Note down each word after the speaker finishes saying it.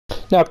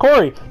Now,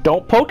 Corey,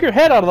 don't poke your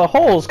head out of the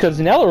holes, because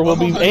Neller will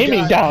be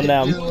aiming down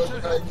them.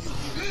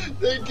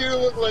 They do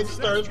look like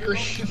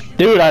Starscream.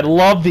 Dude, I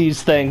love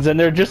these things, and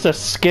they're just a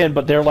skin,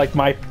 but they're like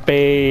my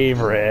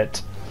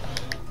favorite.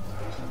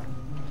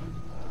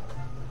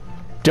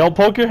 Don't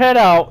poke your head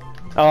out,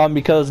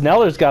 because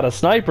Neller's got a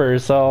sniper,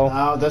 so...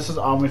 No, this is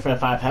only for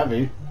 5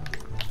 heavy.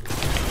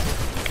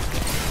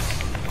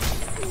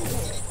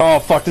 Oh,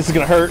 fuck, this is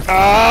gonna hurt.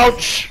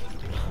 Ouch!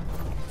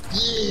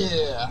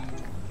 Yeah.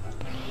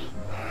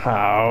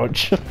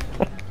 Ouch.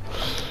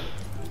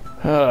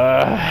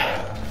 Well,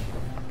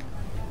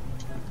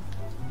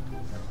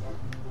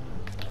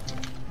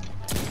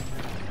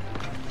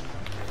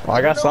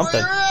 I got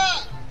something.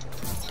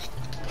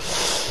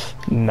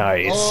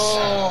 Nice.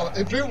 Oh,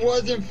 if it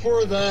wasn't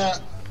for that...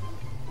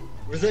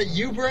 Was that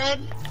you, Brad?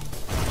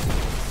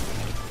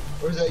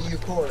 Or was that you,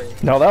 Corey?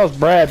 No, that was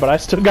Brad, but I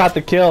still got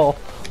the kill.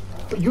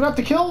 You got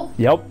the kill?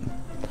 Yep.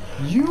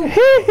 You...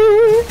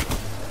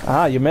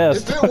 Ah, you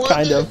missed.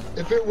 Kind of.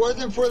 If it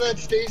wasn't for that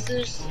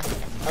stasis,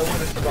 I would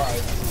have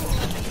survived.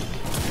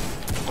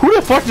 Who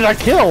the fuck did I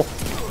kill?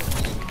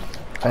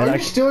 Are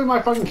you stealing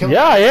my fucking kill?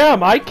 Yeah, I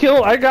am. I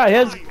got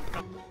his.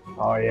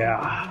 Oh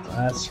yeah,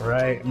 that's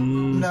right.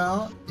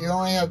 No, you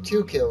only have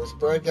 2 kills.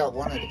 Brad got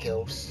 1 of the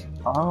kills.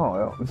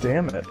 Oh,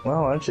 damn it.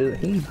 Well, actually,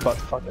 he's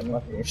fucking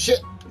lucky.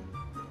 Shit.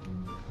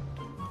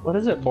 What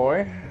is it,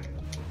 boy?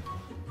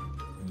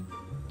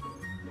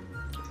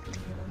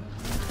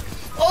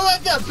 Oh,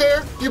 that's not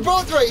fair. You're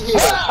both right here.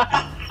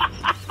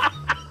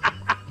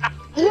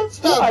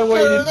 It's not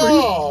fair at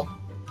all.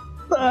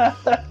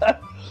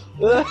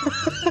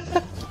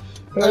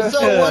 I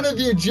saw one of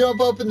you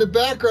jump up in the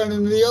background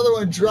and the other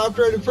one dropped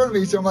right in front of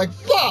me, so I'm like,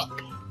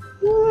 fuck!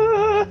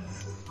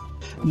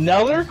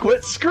 Neller,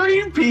 quit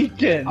screen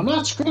peeking! I'm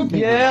not screen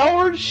peeking. Yeah,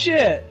 or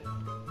shit!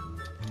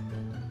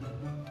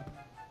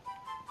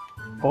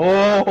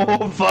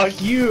 Oh,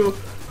 fuck you!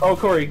 Oh,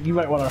 Corey, you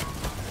might wanna...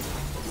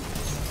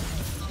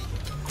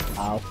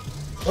 Ow.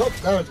 Oh,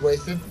 that was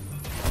wasted.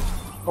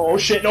 Oh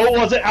shit, no it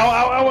wasn't! Ow,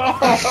 ow, ow, ow,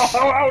 ow,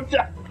 ow,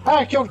 ow,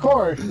 I killed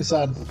Corey, he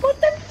said.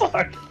 What the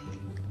fuck?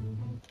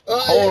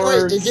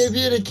 Wait, it gave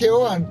you the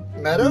kill on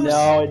Meadows?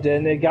 No, it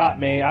didn't. It got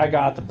me. I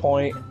got the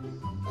point.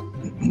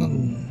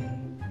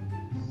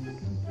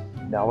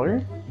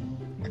 Neller?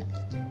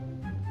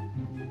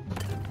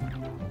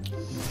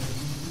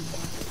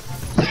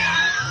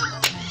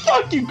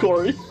 Fuck you,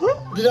 Corey.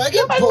 Did I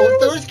get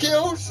both those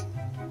kills?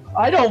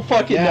 I don't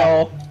fucking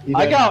know. You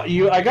I did. got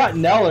you. I got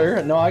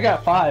Neller. No, I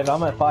got 5.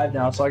 I'm at 5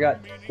 now, so I got...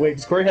 Wait,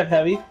 does Corey have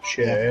heavy?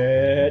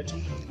 Shit.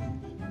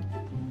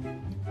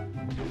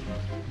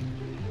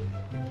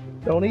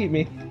 Don't eat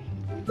me.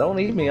 Don't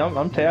eat me.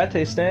 I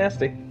taste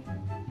nasty.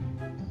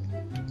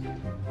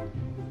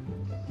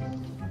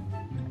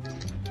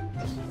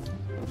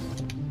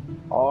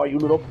 Oh, you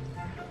little...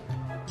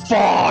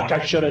 Fuck!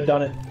 I should have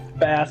done it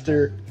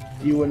faster.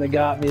 You wouldn't have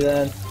got me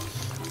then.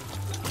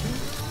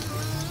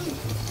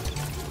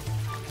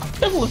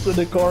 Listen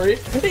to Corey.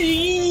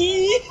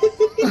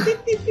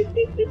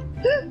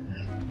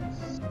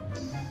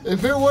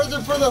 If it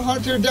wasn't for the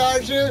Hunter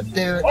Dodger,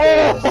 there it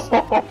is. If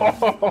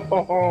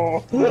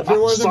it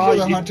wasn't for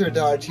the Hunter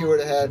Dodge, he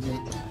would have had me.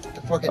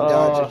 The fucking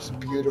Dodge is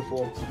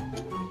beautiful.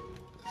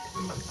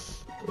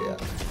 Yeah.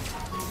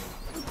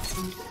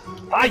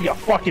 Ah, you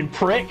fucking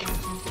prick!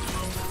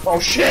 Oh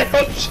shit!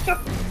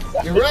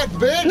 You wrecked,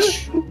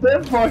 bitch!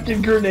 Them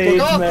fucking grenades,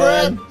 Fuck off,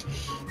 man! Brad.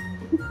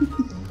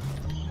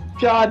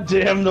 God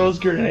damn those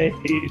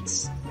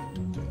grenades!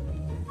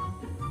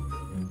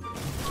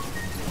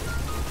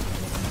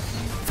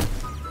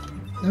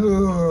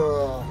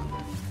 Ugh.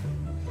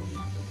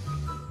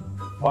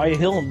 Why you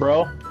healing,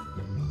 bro?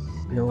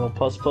 You a little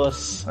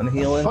puss and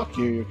healing. Fuck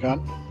you, you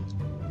cunt.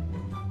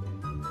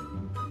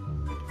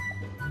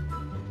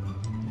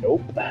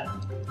 Nope.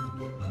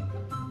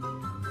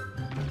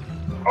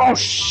 Oh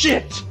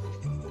shit!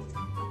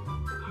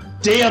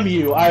 Damn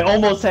you! I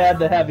almost had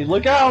the heavy.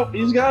 Look out!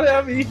 He's got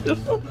heavy.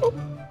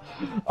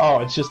 Oh,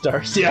 it's just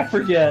Darcy. I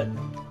forget.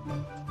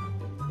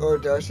 Oh,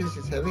 Darcy's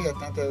is heavy? I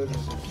thought that was...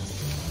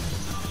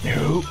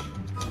 Nope.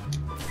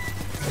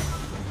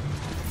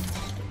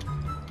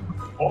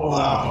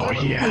 Oh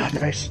yeah,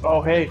 nice.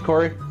 Oh hey,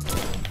 Corey.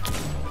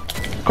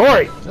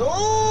 Corey!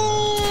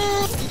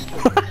 No!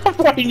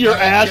 Right in your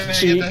ass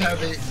cheek.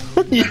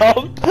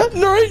 Yup,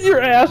 right in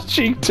your ass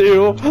cheek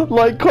too.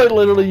 Like quite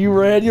literally, you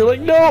ran. You're like,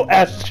 no,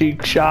 ass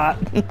cheek shot.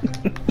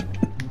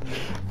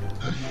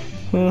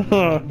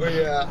 Oh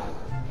yeah.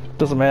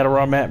 Doesn't matter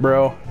where I'm at,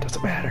 bro.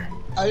 Doesn't matter.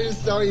 I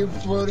just saw you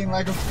floating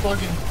like a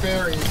fucking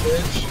fairy,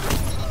 bitch.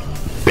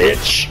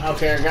 Bitch.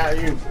 Okay, I got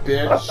you,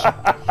 bitch.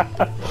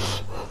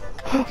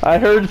 I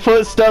heard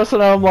footsteps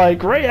and I'm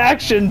like,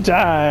 reaction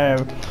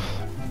time.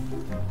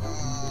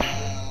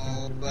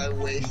 Oh, I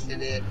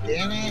wasted it.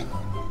 Damn it.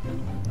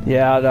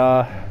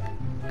 Yeah,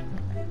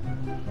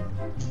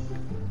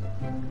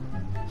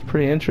 it's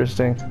pretty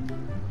interesting.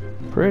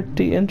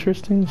 Pretty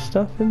interesting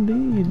stuff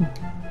indeed.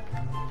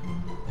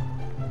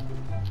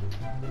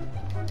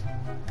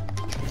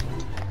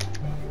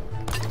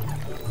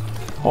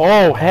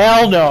 Oh,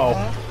 hell no!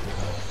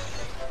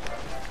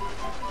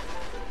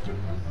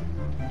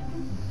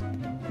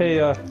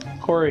 Hey,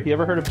 Corey, you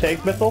ever heard of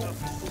tank missile?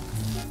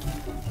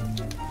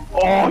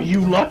 Oh,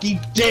 you lucky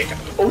dick!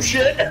 Oh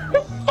shit!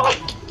 Fuck!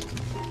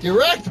 You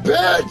wrecked,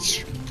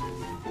 bitch!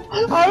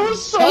 I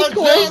was so How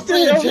close to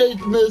him!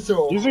 take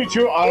missile? Using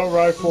 2 auto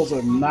rifles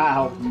are not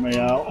helping me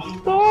out.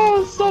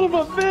 Oh, son of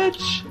a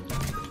bitch!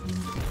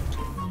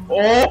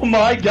 Oh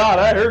my god,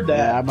 I heard that!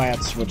 Yeah, I might have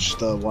to switch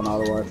to 1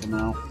 auto rifle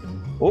now.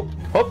 Oh,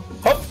 hop,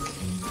 hop!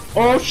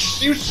 Oh,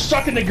 you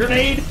suck in the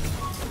grenade!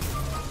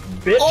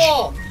 Bitch!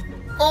 Oh!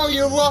 Oh,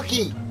 you're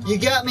lucky! You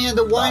got me in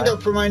the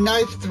wind-up for my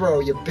knife throw,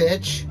 you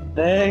bitch!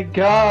 Thank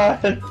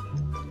God!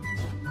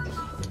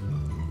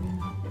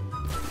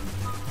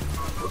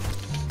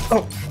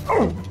 Oh,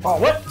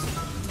 what?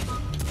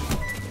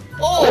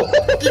 Oh!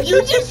 Did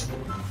you just...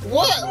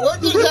 What?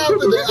 What just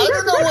happened there? I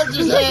don't know what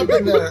just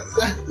happened there.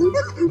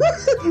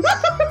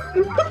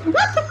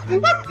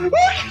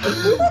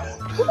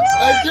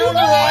 I turned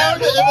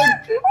around and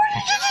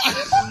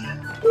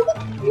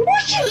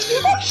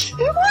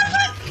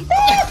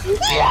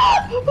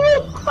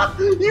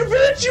You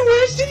bitch! You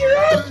wasted your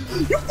own!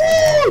 You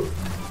fool!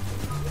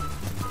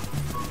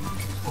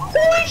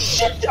 Holy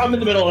shit! I'm in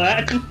the middle of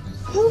that.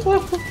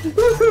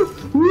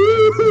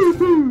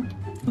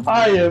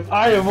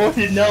 I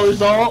avoided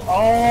Nellers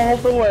all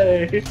the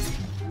way.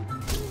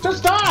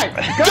 Just die!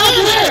 God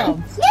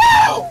damn!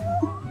 No!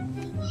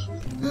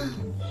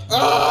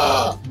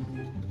 Ah!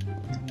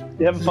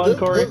 You having fun,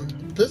 Corey?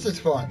 This is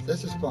fun.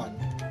 This is fun.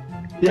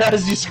 Yeah,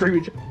 as you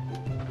scream.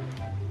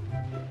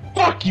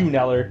 Fuck you,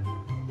 Neller.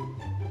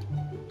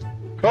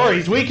 Corey,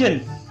 he's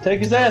weakened. Take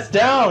his ass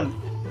down.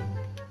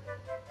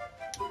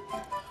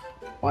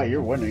 Wow,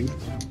 you're winning.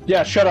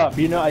 Yeah, shut up.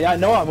 You know, I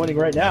know I'm winning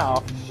right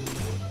now.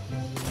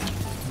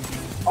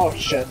 Oh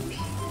shit.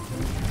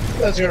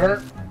 That's gonna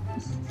hurt.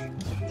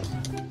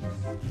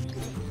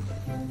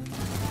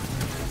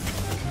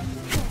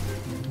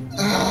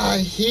 Ah,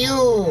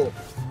 heal!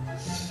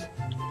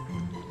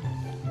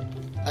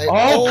 I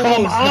Oh, come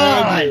almost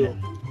had you.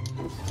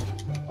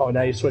 on! Oh,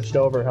 now you switched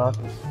over, huh?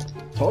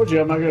 Told you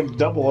I'm not gonna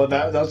double it.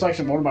 That's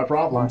actually one of my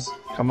problems.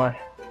 Come on.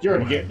 You're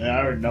already getting it, I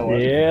already know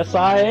it. Yes,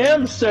 I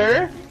am,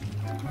 sir.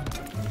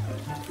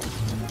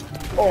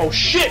 Oh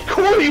shit,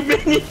 Corey, you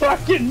made me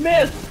fucking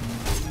miss.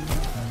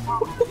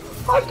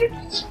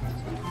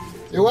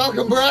 You're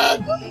welcome,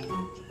 Brad! What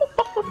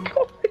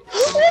the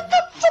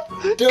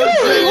fuck? Don't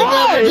say I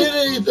Why? never did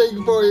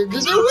anything for you,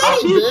 because you're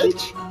winning,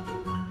 bitch!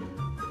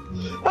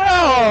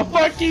 Oh,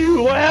 fuck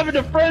you! What happened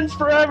to friends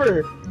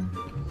forever?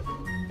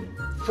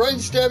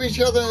 Friends stab each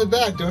other in the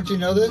back, don't you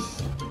know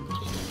this?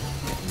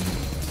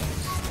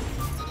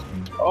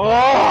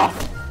 Oh!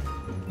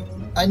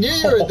 I knew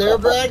you were there,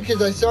 Brad,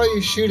 because I saw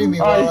you shooting me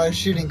while I was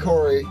shooting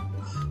Corey.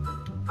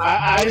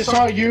 I just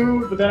saw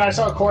you, but then I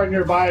saw Corey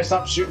nearby. I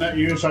stopped shooting at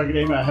you so I could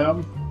aim at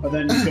him, but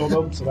then you killed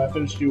him, so that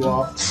finished you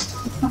off.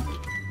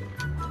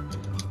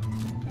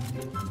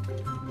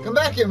 Come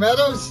back here,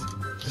 Meadows!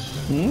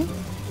 Hmm?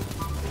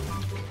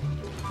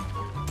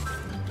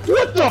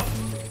 What the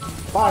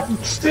Fuck.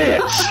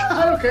 bitch?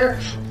 I don't care.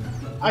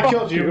 I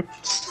killed you.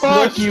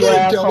 Fuck you, Let's get a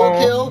asshole! double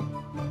kill.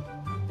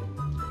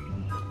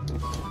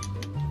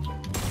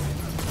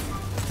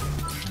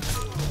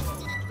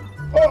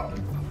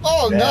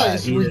 Oh, Yeah,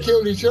 nice! eat We it.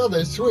 killed each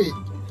other. Sweet.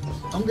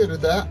 I'm good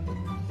with that.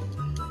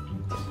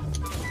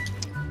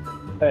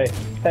 Hey,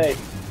 hey,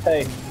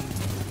 hey.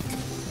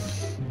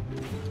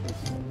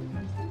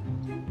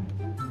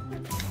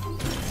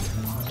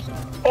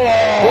 Oh,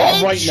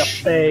 Bitch! right in the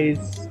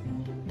face.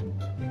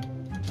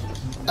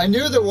 I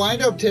knew the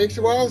wind-up takes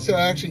a while, so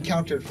I actually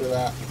countered for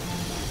that.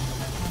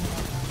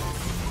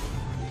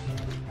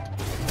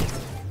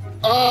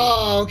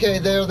 Oh, okay,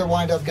 there the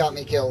wind-up got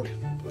me killed.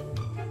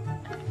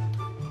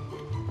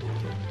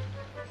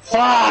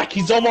 Fuck,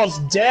 he's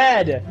almost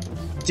dead.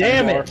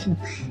 Damn it.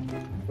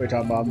 We're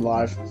talking about I'm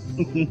live.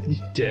 You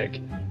dick.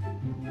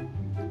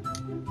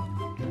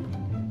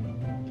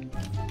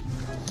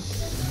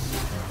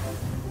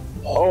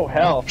 Oh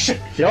hell.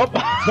 Yup.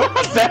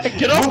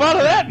 Get up out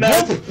of that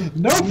mess.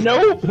 Nope.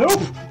 Nope.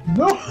 Nope.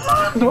 Nope.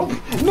 Nope.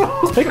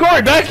 No. Hey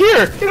Corey, back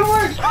here. Get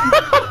away.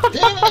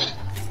 Damn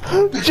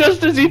it!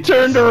 Just as he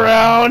turned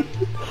around.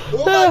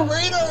 Well, my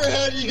radar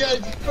had you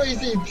guys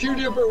facing 2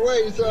 different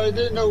ways, so I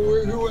didn't know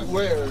who went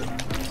where.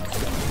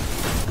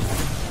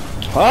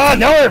 Ah,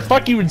 now we're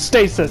fuck you in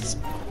stasis.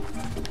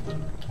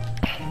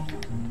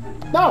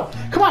 No.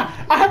 Come on.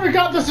 I haven't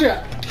got this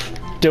yet.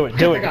 Do it,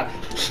 do I it. got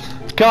it.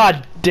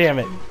 God damn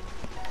it.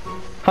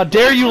 How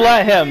dare you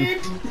let him?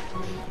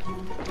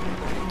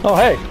 Oh,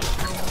 hey.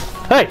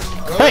 Hey.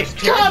 Hey. Those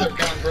kills have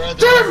gone, Brad,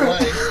 the Damn wrong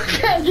it. way.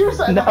 Can't use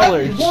that.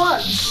 Knowledge.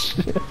 Once.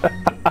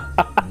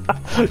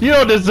 You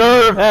don't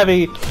deserve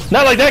heavy.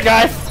 Not like that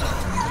guy.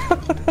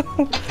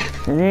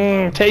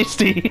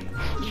 Tasty.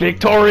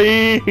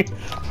 Victory.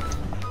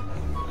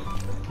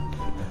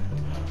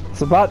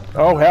 It's about.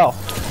 Oh, hell.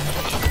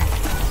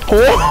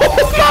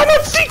 Oh, God,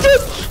 I'm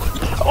secret.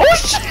 Oh,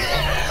 shit.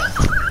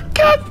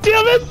 God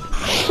damn it.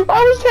 I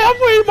was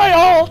halfway to my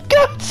ult.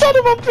 God, son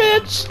of a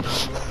bitch.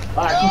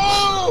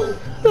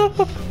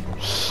 No!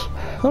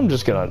 I'm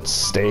just gonna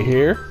stay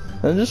here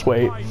and just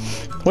wait.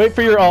 Wait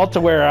for your ult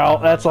to wear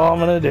out. That's all I'm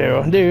gonna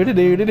do. Do do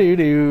do do do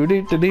do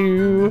do do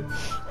do.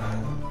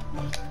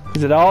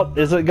 Is it out?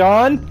 Is it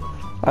gone?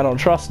 I don't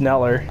trust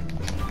Neller.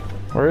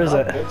 Where is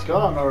it? It's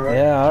gone already.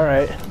 Yeah,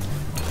 alright.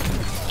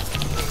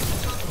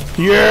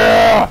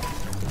 Yeah!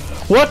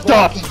 What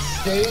the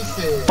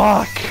Stasis.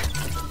 fuck?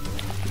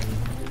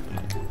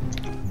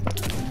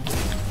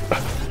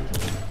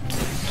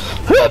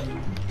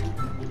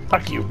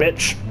 Fuck you,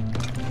 bitch.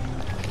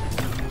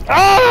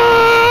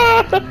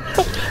 Ah!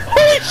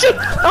 Holy shit!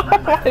 Oh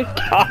my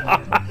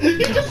god! You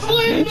just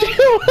landed!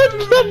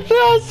 That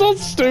was so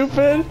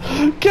stupid!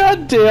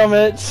 God damn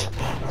it!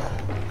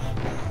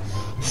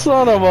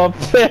 Son of a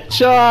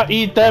bitch! Ah,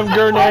 eat them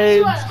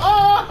grenades!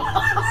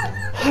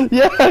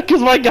 Yeah,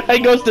 cause my guy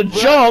goes to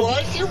jump!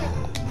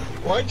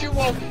 Why'd you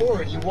walk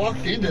forward? You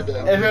walked into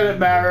them. It didn't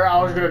matter.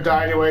 I was gonna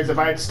die anyways. If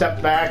I had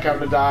stepped back, I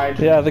would have died.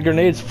 Yeah, the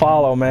grenades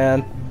follow,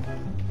 man.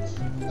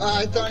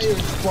 I thought he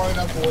was far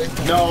enough away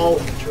from No.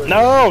 you.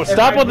 No!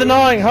 Stop with the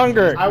gnawing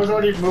hunger! I was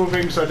already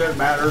moving, so it didn't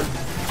matter.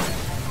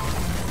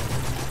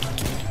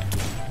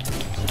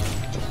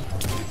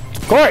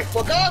 Corey!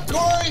 Fuck off,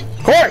 Corey!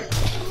 Corey!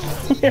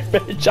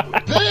 Bitch,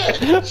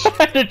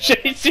 I had to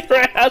chase your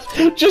ass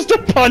just to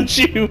punch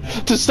you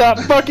to stop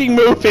fucking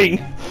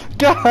moving.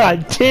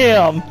 God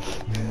damn!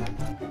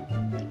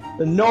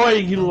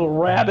 Annoying, you little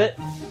rabbit.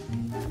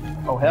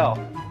 Oh hell.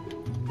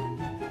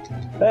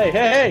 Hey, hey,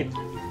 hey!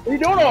 What are you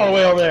doing all the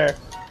way over there?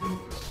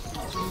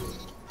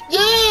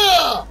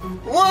 Yeah!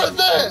 Worth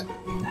it!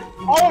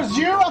 Oh, it was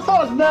you? I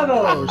thought it was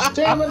Meadows.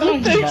 Damn it. now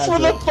you Thanks had for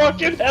it. the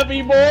fucking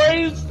heavy,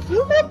 boys!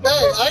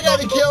 Hey, I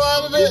got a kill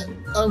out of it.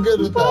 I'm good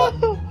with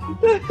that.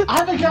 I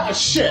haven't got a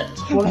shit.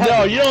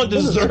 No, you don't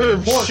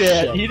deserve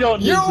shit. You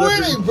don't You're deserve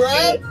winning,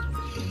 Brad! shit.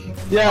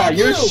 Yeah, Fuck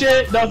your you.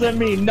 shit doesn't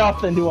mean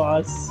nothing to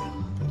us.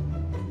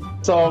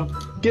 So,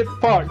 get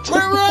fucked.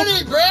 We're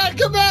ready, Brad!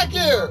 Come back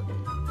here!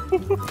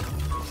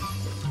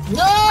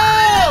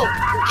 No!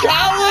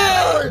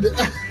 Coward!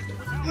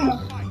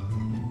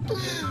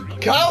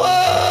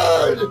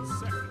 Coward!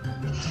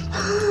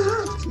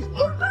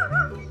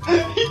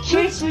 He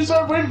chased me so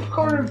I went in the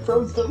corner and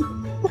froze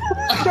him.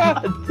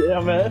 God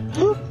damn it.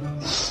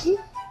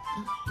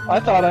 I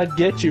thought I'd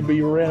get you, but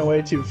you ran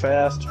away too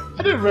fast.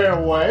 I didn't run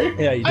away.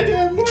 Yeah, you I did.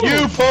 didn't move.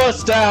 You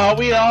pussed out.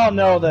 We all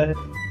know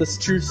this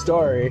true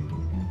story.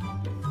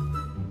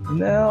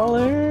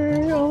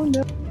 Neller, oh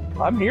no.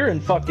 I'm hearing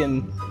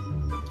fucking...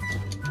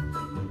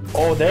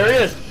 Oh, there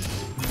it is.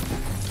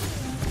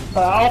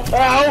 Ow,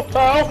 ow,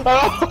 ow,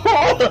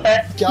 ow.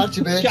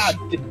 Gotcha, bitch. God,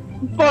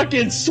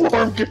 fucking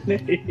swarm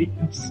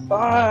grenades.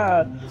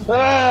 Ah.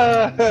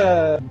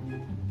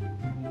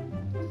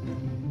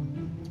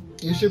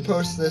 You should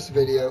post this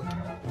video.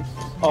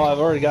 Oh, I've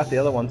already got the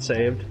other one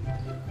saved.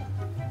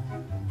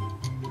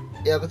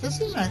 Yeah, but this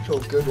is an actual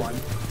good one.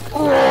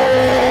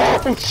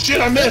 Oh,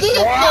 shit, I missed.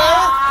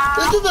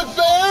 This isn't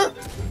fair!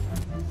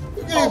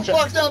 You're getting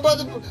fucked up by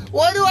the...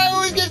 Why do I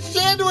always get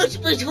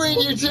sandwiched between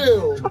you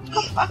two?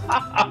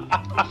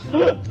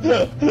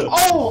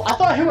 Oh, I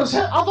thought he was.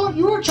 I thought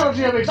you were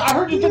charging him. I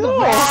heard you get the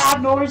rah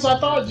noise. I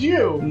thought it was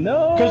you.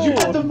 No. Because you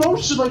had the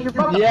motion like you're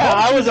about to Yeah,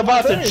 punch I was me in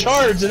about the to face.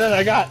 charge, and then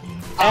I got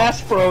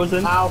ass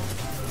frozen. Ow.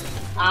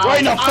 Ow. Right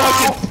in the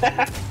Ow. fucking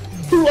back.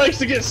 Who likes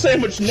to get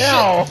sandwiched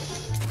now?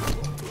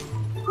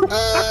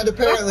 And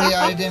apparently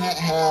I didn't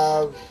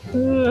have...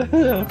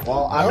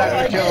 Well, I'm not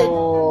I gonna did.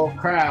 kill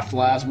Kraft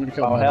last. I'm gonna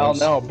kill Oh hell Meadows.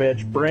 no,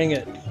 bitch! Bring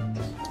it.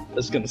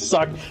 This is gonna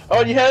suck.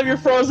 Oh, you have your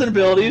frozen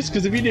abilities,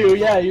 because if you do,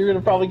 yeah, you're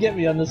gonna probably get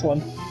me on this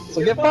one.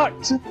 So get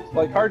fucked,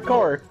 like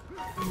hardcore.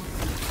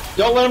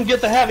 Don't let him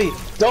get the heavy.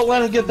 Don't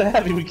let him get the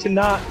heavy. We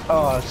cannot.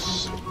 Oh.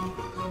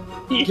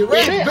 Get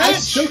ready,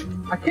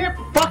 bitch! I can't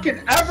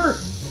fucking ever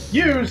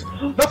use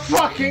the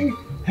fucking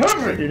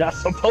heavy. You're not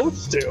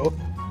supposed to.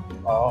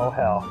 Oh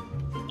hell.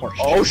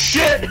 Oh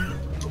shit!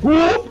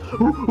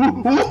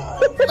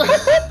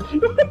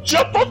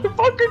 Jump,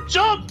 motherfucker,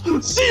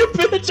 jump! See you,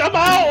 bitch, I'm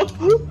out!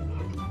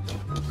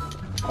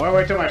 I wanna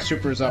wait till my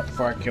super's up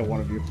before I kill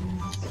one of you.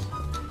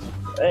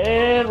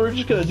 And we're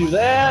just gonna do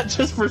that,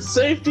 just for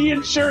safety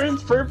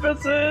insurance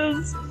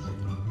purposes!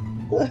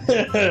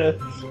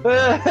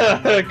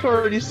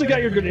 Corey, you still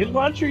got your grenade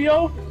launcher,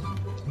 yo?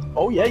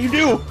 Oh yeah, you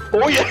do!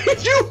 Oh yeah, you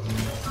do!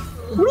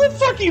 Who the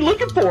fuck are you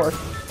looking for?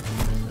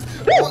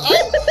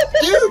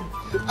 Dude!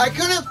 I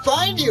couldn't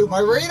find you! My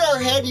radar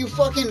had you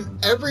fucking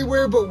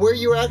everywhere but where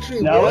you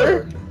actually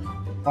were.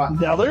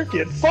 Neller,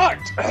 get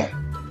fucked!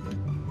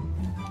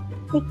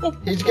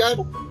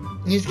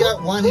 He's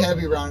got one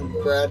heavy round,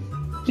 Brad.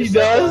 He Just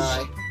like does?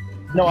 I.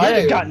 No, You I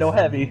ain't do. got no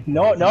heavy.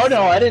 No,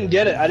 I didn't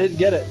get it. I didn't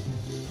get it.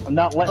 I'm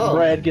not letting Oh.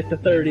 Brad get the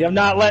 30. I'm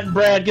not letting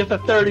Brad get the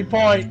 30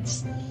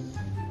 points.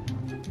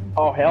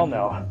 Oh, hell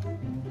no.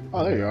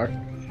 Oh, there you are.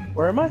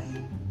 Where am I?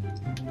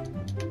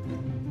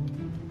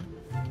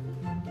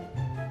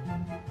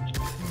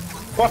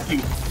 Fuck you.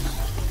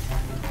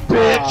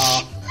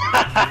 Bitch!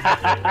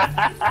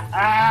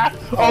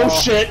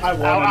 Oh shit! I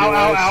won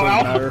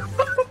Ow, anyway,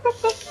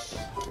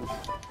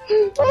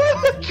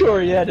 ow.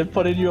 Corey, you had to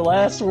put in your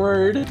last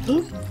word.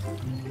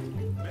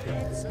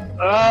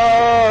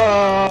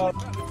 Oh,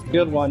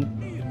 good one.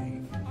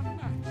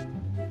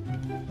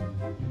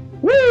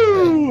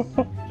 Woo!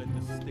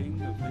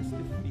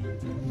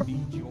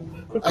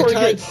 I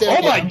tried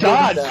Oh my second.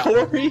 god, That.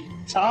 Corey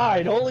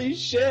tied. Holy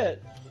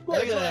shit.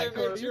 Look That's at why I that,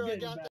 made Corey. sure You're I getting got back.